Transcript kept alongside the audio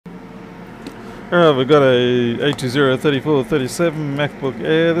Alright, we've got a A203437 MacBook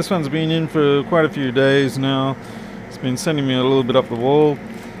Air. This one's been in for quite a few days now. It's been sending me a little bit up the wall.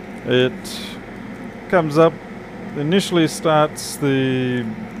 It comes up, initially starts the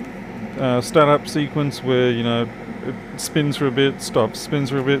startup sequence where, you know, it spins for a bit, stops, spins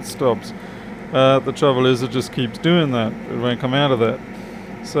for a bit, stops. The trouble is it just keeps doing that. It won't come out of that.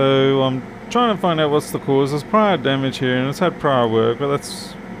 So I'm trying to find out what's the cause. There's prior damage here and it's had prior work, but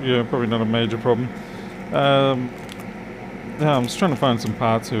that's probably not a major problem. Yeah, I'm just trying to find some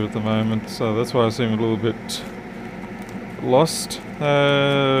parts here at the moment, so that's why I seem a little bit lost.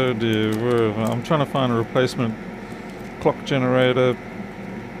 Oh dear, I'm trying to find a replacement clock generator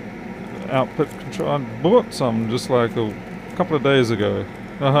output control. I bought some just like a couple of days ago.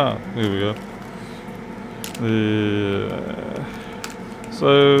 Aha, here we go.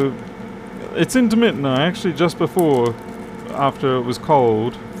 So it's intermittent now. Actually, just before, after it was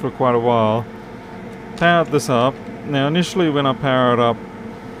cold for quite a while, powered this up. Now initially when I power it up,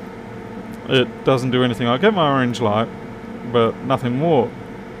 it doesn't do anything. I get my orange light, but nothing more.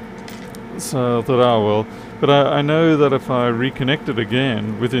 So I thought, oh well. But I know that if I reconnect it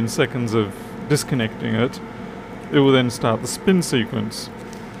again within seconds of disconnecting it, it will then start the spin sequence.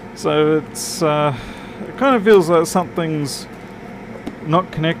 So it's it kind of feels like something's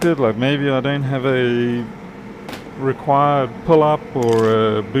not connected, like maybe I don't have a required pull-up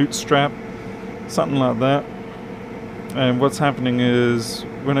or a bootstrap, something like that. And what's happening is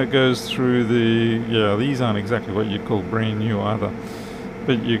when it goes through the these aren't exactly what you'd call brand new either,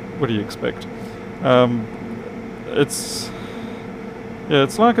 but what do you expect? It's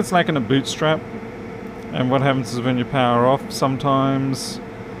like it's lacking a bootstrap. And what happens is when you power off, sometimes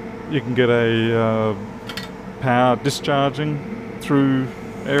you can get a power discharging through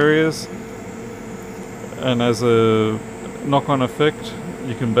areas, and as a knock-on effect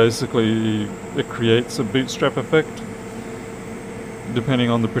you can basically, it creates a bootstrap effect depending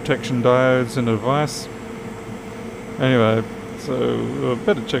on the protection diodes in the device. Anyway, so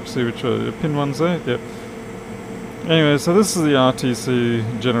better check to see which pin one's there. Yep. Anyway, so this is the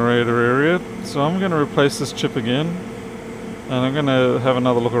RTC generator area, so I'm going to replace this chip again, and I'm going to have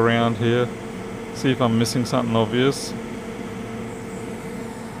another look around here, see if I'm missing something obvious.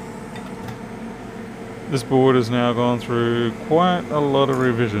 This board has now gone through quite a lot of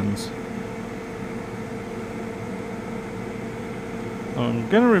revisions. I'm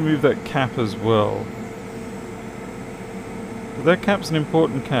going to remove that cap as well. That cap's an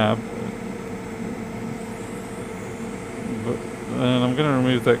important cap. And I'm going to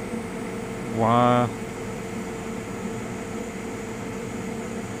remove that wire.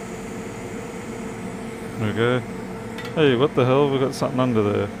 There we go. Hey, what the hell? We've got something under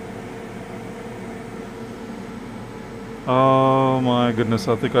there. Oh my goodness,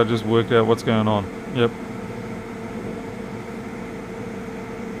 I think I just worked out what's going on. Yep.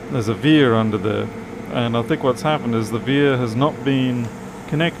 There's a veer under there. And I think what's happened is the veer has not been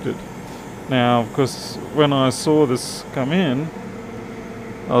connected. Now, of course, when I saw this come in,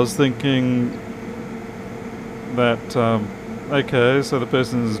 I was thinking that, okay, so the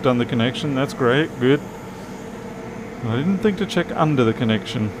person's done the connection, that's great, good. I didn't think to check under the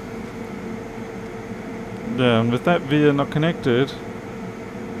connection. Yeah, and with that veer not connected,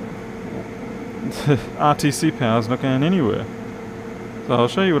 the RTC power's not going anywhere. So I'll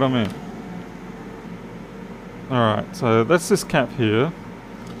show you what I mean. Alright, so that's this cap here.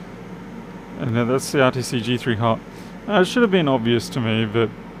 And then that's the RTC G3 Hot. It should have been obvious to me, but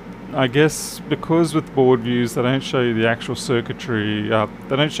I guess because with board views they don't show you the actual circuitry,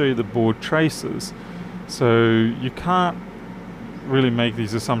 they don't show you the board traces, so you can't really make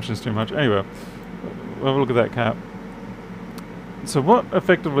these assumptions too much. Anyway, we'll have a look at that cap. So what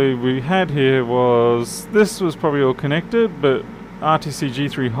effectively we had here was, this was probably all connected, but RTC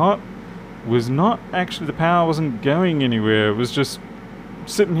G3 Hot was not actually, the power wasn't going anywhere, it was just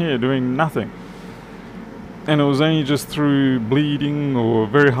sitting here doing nothing. And it was only just through bleeding or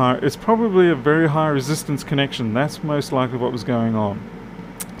very high, it's probably a very high resistance connection, that's most likely what was going on.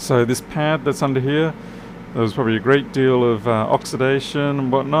 So this pad that's under here, there was probably a great deal of oxidation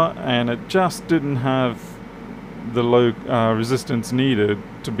and whatnot, and it just didn't have the low resistance needed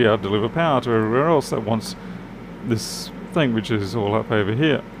to be able to deliver power to everywhere else that wants this thing, which is all up over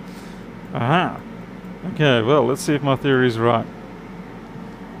here. Aha! Okay, well, let's see if my theory is right.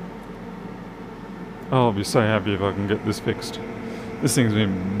 I'll be so happy if I can get this fixed. This thing's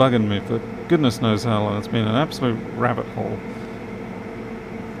been bugging me for goodness knows how long. It's been an absolute rabbit hole.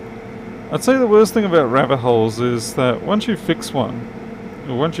 I'd say the worst thing about rabbit holes is that once you fix one,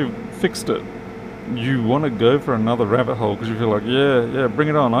 or once you've fixed it, you want to go for another rabbit hole because you feel like, yeah, bring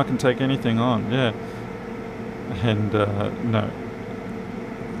it on. I can take anything on, yeah. And no.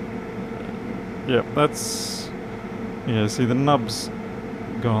 Yep, that's... Yeah, see the nub's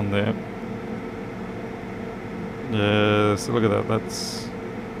gone there. Yeah, so look at that. That's...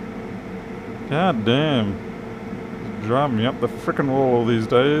 God damn. It's driving me up the frickin' wall all these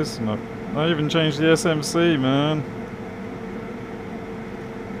days. I even changed the SMC, man.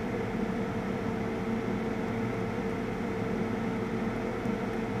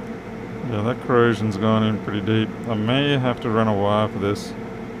 Yeah, that corrosion's gone in pretty deep. I may have to run a wire for this.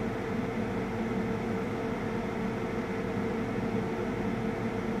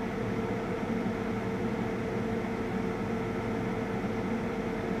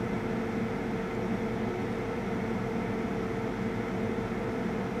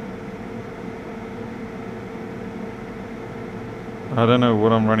 I don't know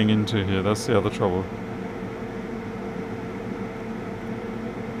what I'm running into here. That's the other trouble.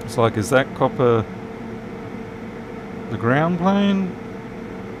 It's like, is that copper the ground plane?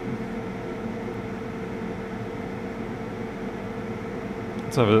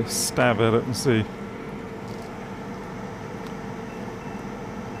 Let's have a stab at it and see.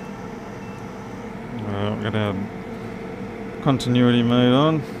 We're going to have continuity mode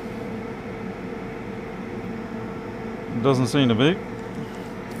on. It doesn't seem to be.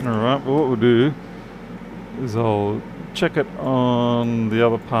 Alright, well what we'll do is I'll check it on the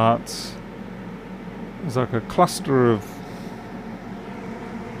other parts. There's like a cluster of...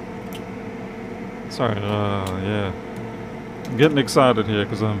 Sorry, yeah. I'm getting excited here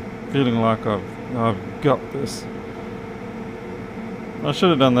because I'm feeling like I've got this. I should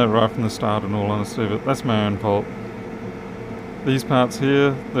have done that right from the start in all honesty, but that's my own fault. These parts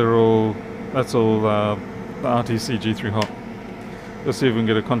here, that's all the RTC G3 hot. Let's see if we can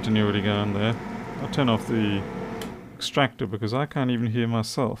get a continuity going there. I'll turn off the extractor because I can't even hear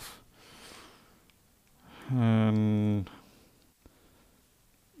myself. And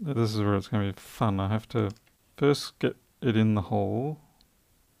this is where it's going to be fun. I have to first get it in the hole.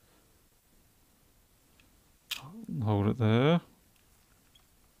 Hold it there.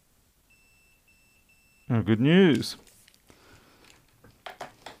 Oh, good news.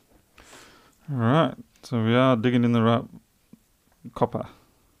 Alright, so we are digging in the right copper.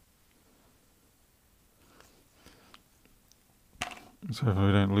 So hopefully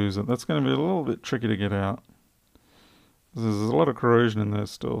we don't lose it. That's going to be a little bit tricky to get out. There's a lot of corrosion in there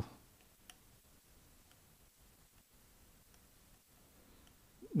still.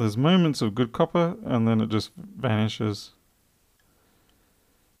 There's moments of good copper and then it just vanishes.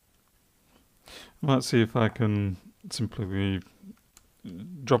 I might see if I can simply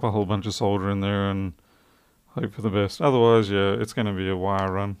drop a whole bunch of solder in there and hope for the best. Otherwise, yeah, it's going to be a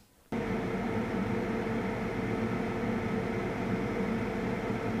wire run.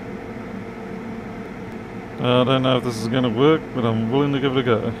 I don't know if this is going to work, but I'm willing to give it a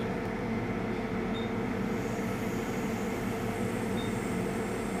go.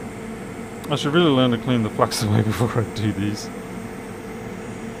 I should really learn to clean the flux away before I do these.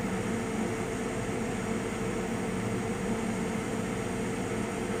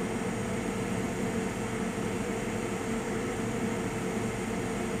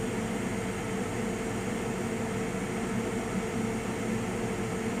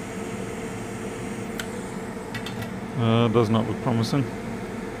 Does not look promising.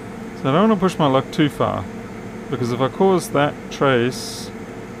 So I don't want to push my luck too far, because if I cause that trace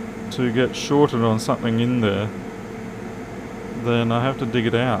to get shorted on something in there, then I have to dig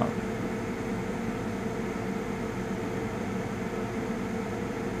it out.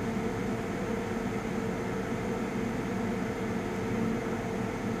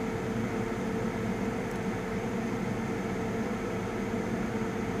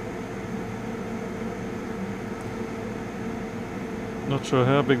 Not sure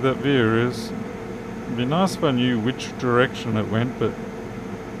how big that veer is. It'd be nice if I knew which direction it went, but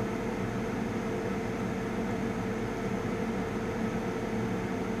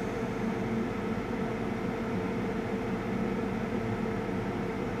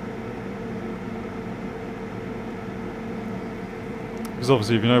because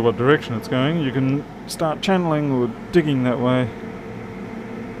obviously if you know what direction it's going, you can start channeling or digging that way.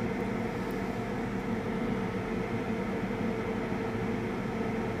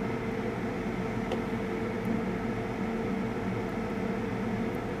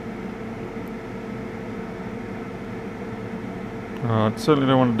 Alright, certainly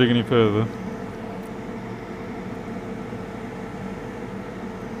don't want to dig any further.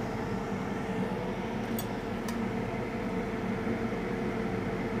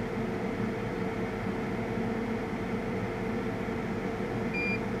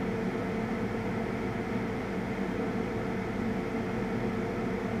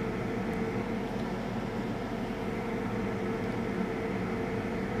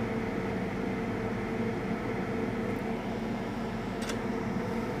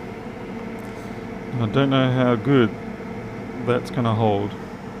 I don't know how good that's going to hold.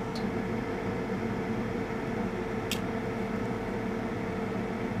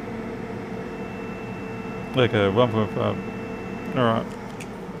 Okay, 1.5. Alright.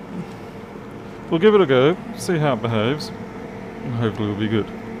 We'll give it a go, see how it behaves, and hopefully it'll be good.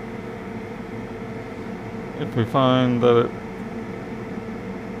 If we find that it...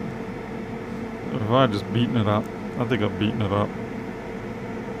 If I just beaten it up, I think I've beaten it up.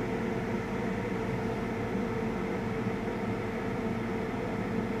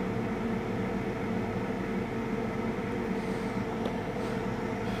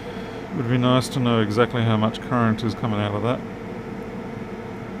 It would be nice to know exactly how much current is coming out of that.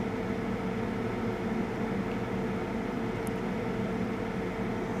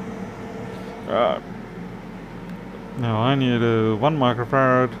 Right. Now I need a 1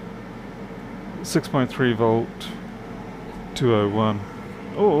 microfarad, 6.3 volt, 201.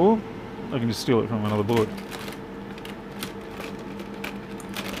 Or I can just steal it from another board.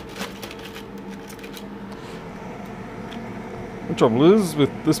 The trouble is,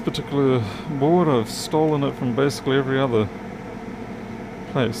 with this particular board, I've stolen it from basically every other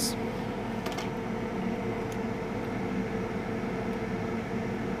place.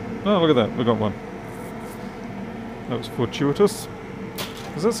 Oh, look at that, we got one. That was fortuitous.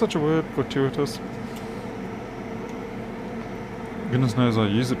 Is that such a word, fortuitous? Goodness knows I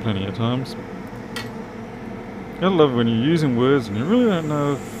use it plenty of times. I love when you're using words and you really don't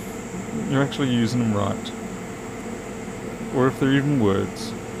know if you're actually using them right. Or if they're even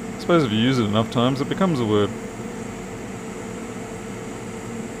words. I suppose if you use it enough times, it becomes a word.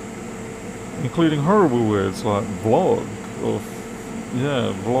 Including horrible words like vlog, or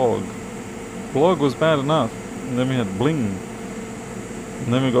yeah, vlog. Vlog was bad enough, and then we had bling.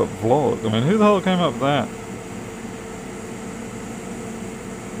 And then we got vlog. I mean, who the hell came up with that?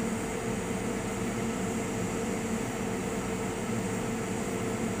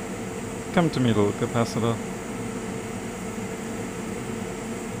 Come to me, little capacitor.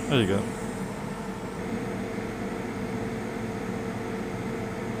 There you go.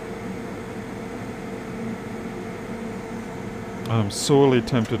 I'm sorely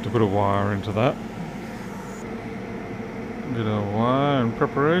tempted to put a wire into that. Get a wire in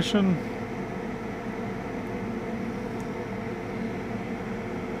preparation.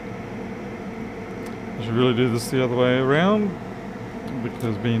 I should really do this the other way around,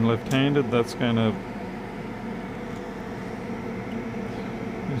 because being left-handed, that's going to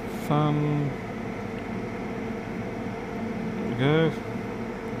be fun. There we go.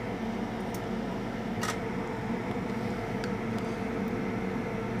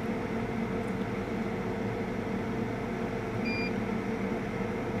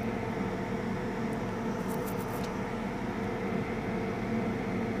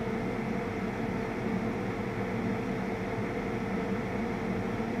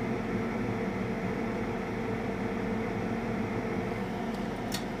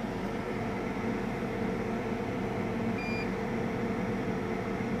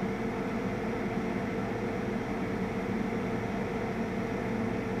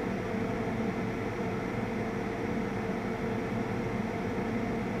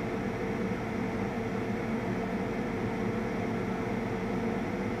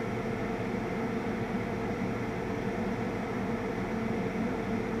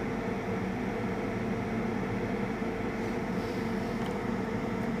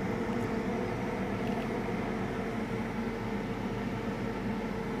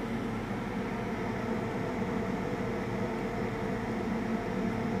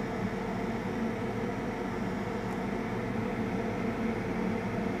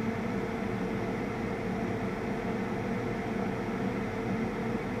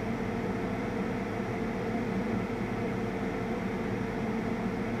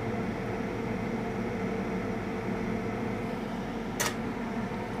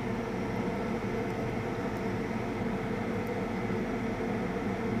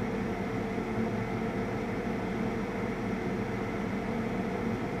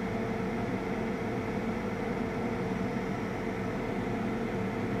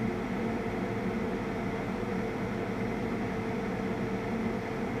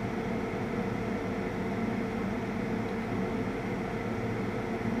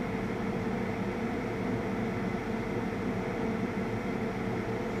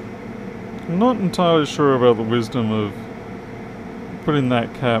 I'm not entirely sure about the wisdom of putting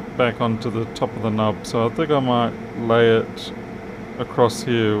that cap back onto the top of the nub, so I think I might lay it across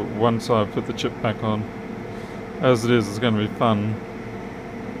here once I put the chip back on. As it is, it's going to be fun.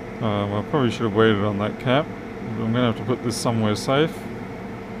 I probably should have waited on that cap, but I'm going to have to put this somewhere safe.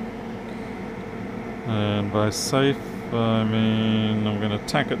 And by safe, I mean I'm going to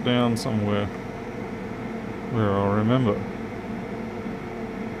tack it down somewhere where I'll remember.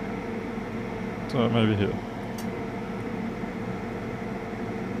 So maybe here.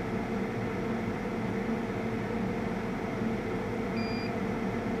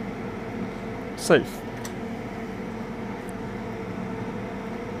 Safe.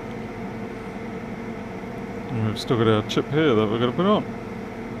 And we've still got our chip here that we've got to put on.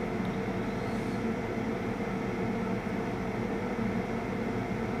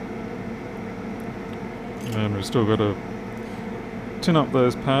 And we've still got to tin up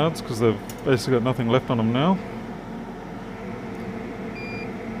those pads because they've basically got nothing left on them now.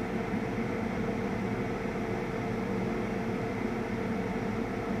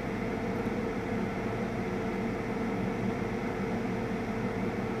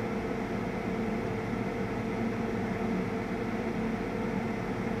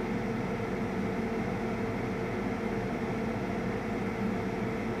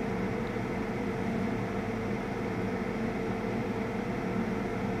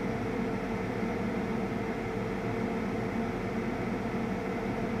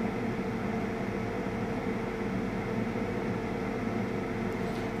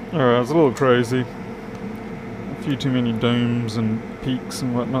 Alright, it's a little crazy. A few too many domes and peaks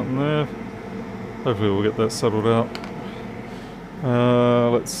and whatnot in there. Hopefully we'll get that settled out.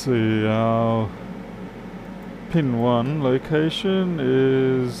 Let's see, our pin 1 location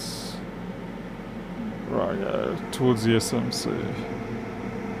is right towards the SMC.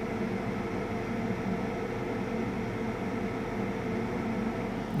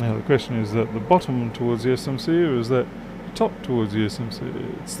 Now the question is that the bottom towards the SMC or is that top towards the SMC?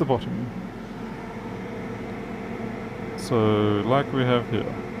 It's the bottom. So, like we have here.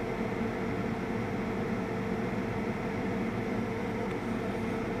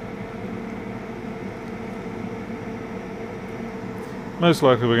 Most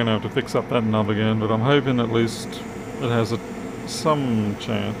likely we're going to have to fix up that nub again, but I'm hoping at least it has some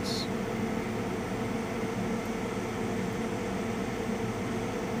chance.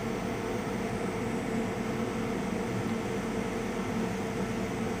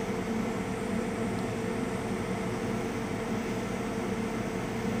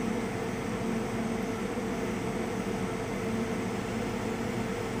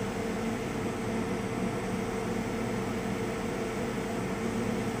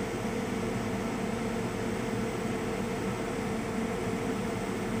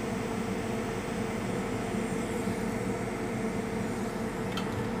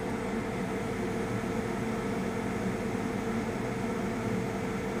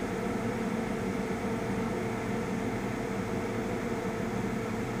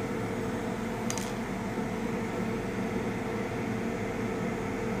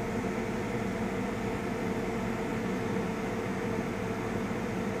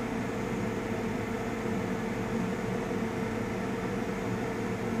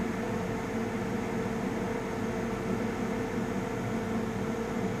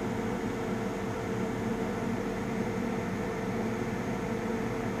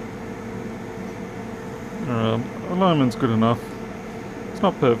 Alignment's good enough. It's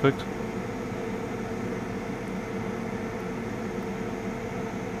not perfect.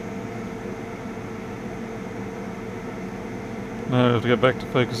 Now I have to get back to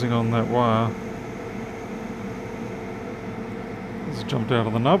focusing on that wire. It's jumped out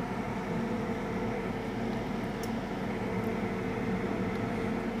of the nub.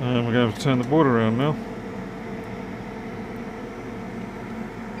 And we're going to have to turn the board around now.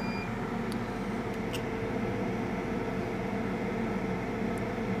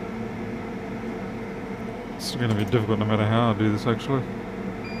 It's going to be difficult no matter how I do this actually.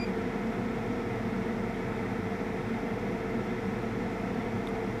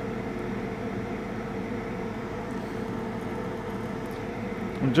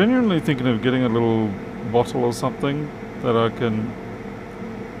 I'm genuinely thinking of getting a little bottle or something that I can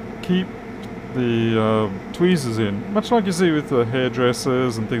keep the tweezers in. Much like you see with the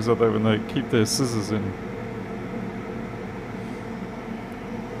hairdressers and things like that when they keep their scissors in.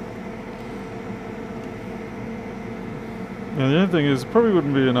 Now the only thing is, it probably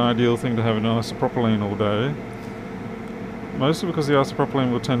wouldn't be an ideal thing to have an isopropylene all day. Mostly because the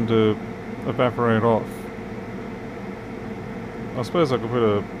isopropylene will tend to evaporate off. I suppose I could put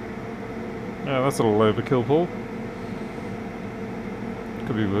a... Yeah, that's a little overkill, Paul.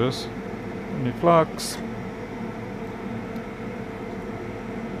 Could be worse. Any flux?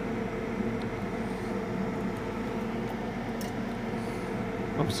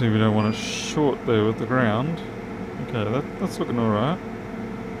 Obviously we don't want it short there with the ground. Okay, that's looking alright.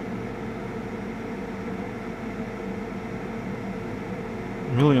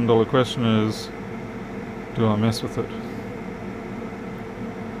 million-dollar question is, do I mess with it?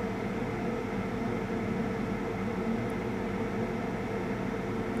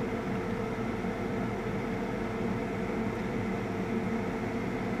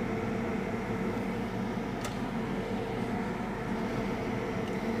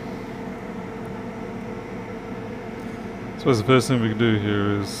 I suppose the first thing we can do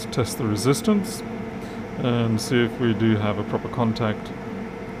here is test the resistance and see if we do have a proper contact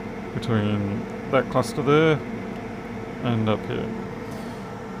between that cluster there and up here.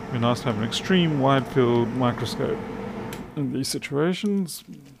 It'd be nice to have an extreme wide field microscope in these situations.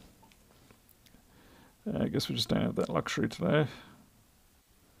 I guess we just don't have that luxury today.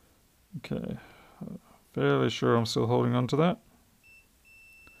 Okay, fairly sure I'm still holding on to that.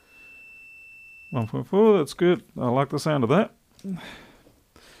 1.4, that's good. I like the sound of that.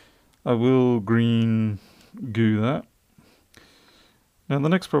 I will green goo that. Now the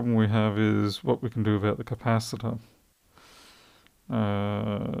next problem we have is what we can do about the capacitor.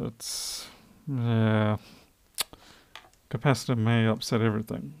 Yeah, capacitor may upset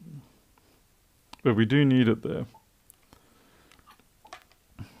everything, but we do need it there.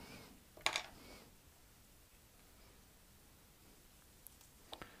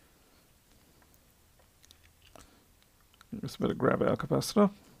 Just better grab our capacitor.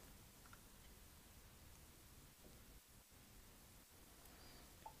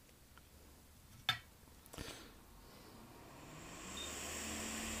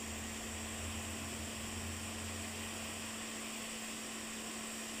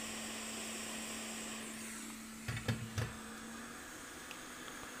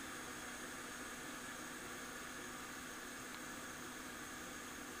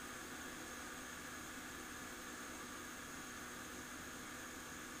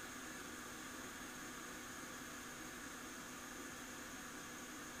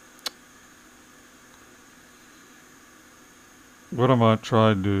 What I might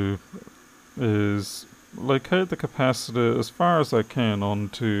try to do is locate the capacitor as far as I can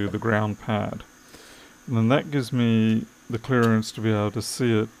onto the ground pad. And then that gives me the clearance to be able to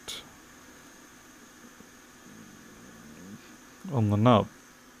see it on the nub.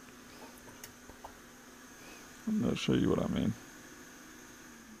 I'll show you what I mean.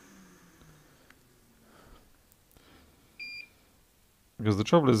 Because the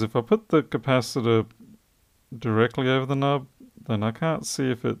trouble is, if I put the capacitor directly over the nub, then I can't see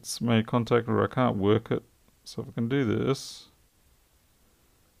if it's made contact or I can't work it. So if I can do this,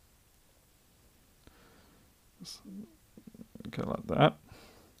 okay, like that.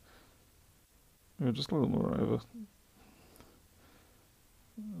 Maybe just a little more over,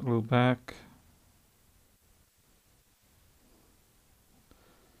 a little back.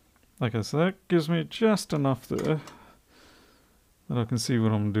 Okay, so that gives me just enough there that I can see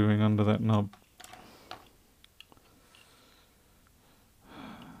what I'm doing under that nub.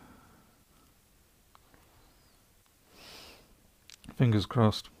 Fingers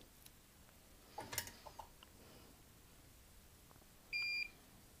crossed.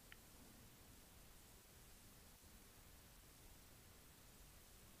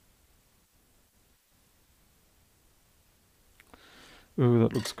 Ooh,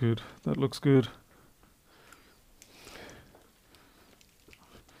 that looks good. That looks good.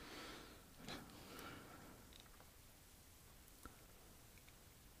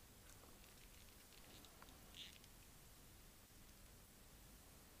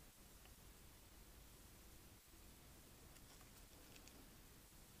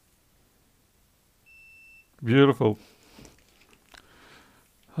 Beautiful.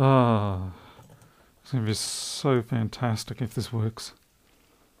 Ah, it's going to be so fantastic if this works.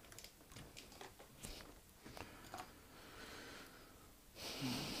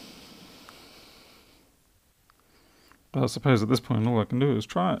 But I suppose at this point all I can do is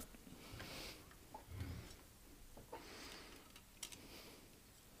try it.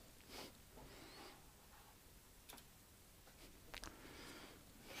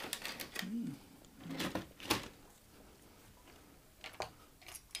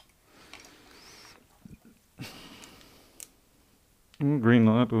 Green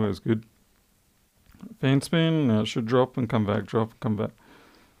light, always good. Fan spin, now it should drop and come back, drop and come back.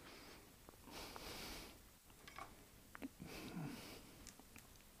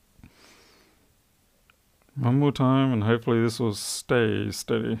 One more time and hopefully this will stay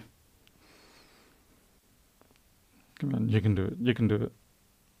steady. Come on, you can do it, you can do it.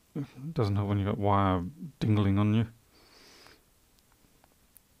 It doesn't help when you've got wire dingling on you.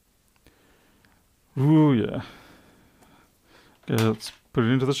 Ooh, yeah. Okay, let's put it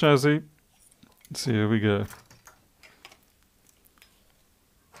into the chassis. Let's see, here we go.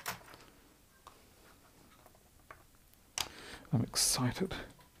 I'm excited.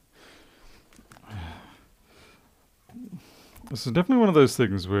 This is definitely one of those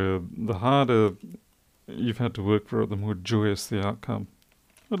things where the harder you've had to work for it, the more joyous the outcome.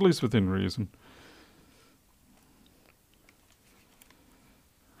 At least within reason.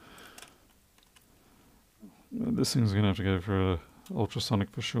 This thing's going to have to go for a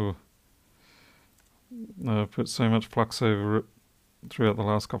ultrasonic for sure. I've put so much flux over it throughout the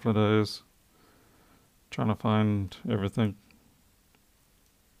last couple of days, trying to find everything.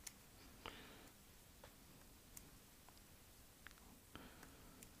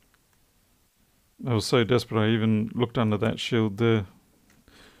 I was so desperate I even looked under that shield there.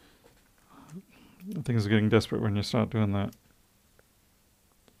 Things are getting desperate when you start doing that.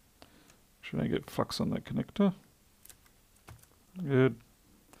 Should I get flux on that connector? Good.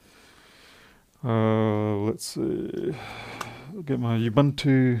 Let's see. I'll get my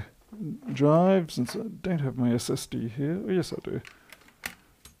Ubuntu drive since I don't have my SSD here. Oh, yes, I do.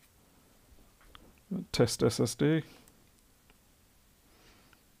 Test SSD.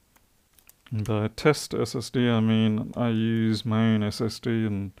 And by test SSD, I mean I use my own SSD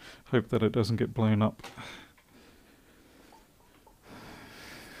and hope that it doesn't get blown up.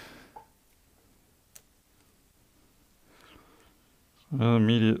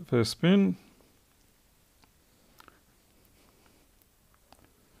 Immediate first spin.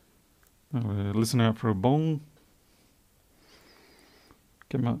 We're listening out for a bong.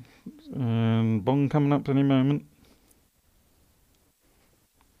 Come on. And bong coming up any moment.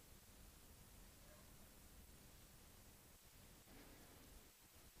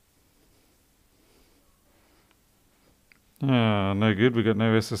 Ah, no good. We got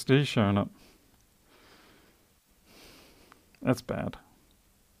no SSD showing up. That's bad.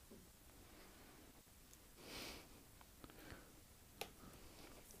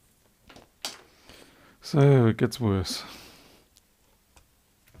 So it gets worse.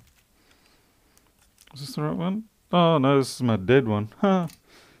 Is this the right one? Oh no, this is my dead one. Huh.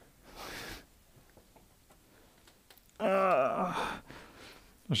 I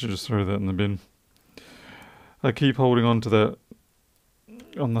should just throw that in the bin. I keep holding on to that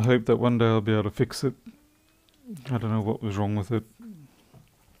on the hope that one day I'll be able to fix it. I don't know what was wrong with it.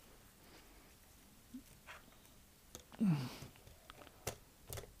 Okay,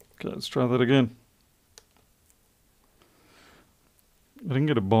 let's try that again. I didn't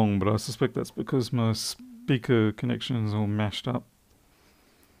get a bong, but I suspect that's because my speaker connection is all mashed up.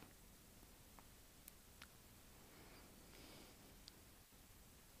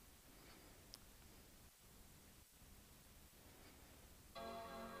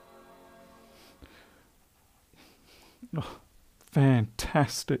 Oh,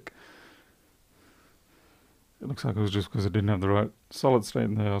 fantastic. It looks like it was just because I didn't have the right solid state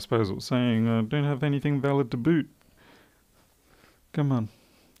in there. I suppose it was saying I don't have anything valid to boot. Come on,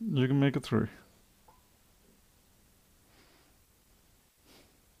 you can make it through.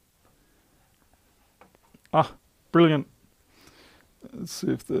 Ah, brilliant. Let's see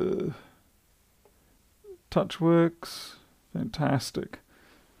if the touch works. Fantastic.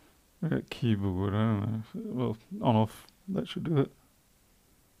 I got keyboard, I don't know. Well, on off, that should do it.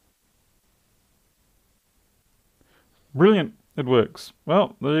 Brilliant, it works.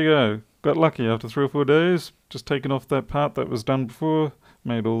 Well, there you go. Got lucky after 3 or 4 days. Just taking off that part that was done before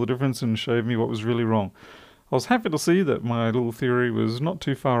made all the difference and showed me what was really wrong. I was happy to see that my little theory was not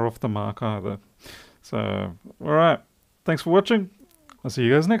too far off the mark either. So, alright. Thanks for watching. I'll see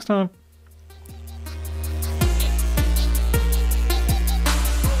you guys next time.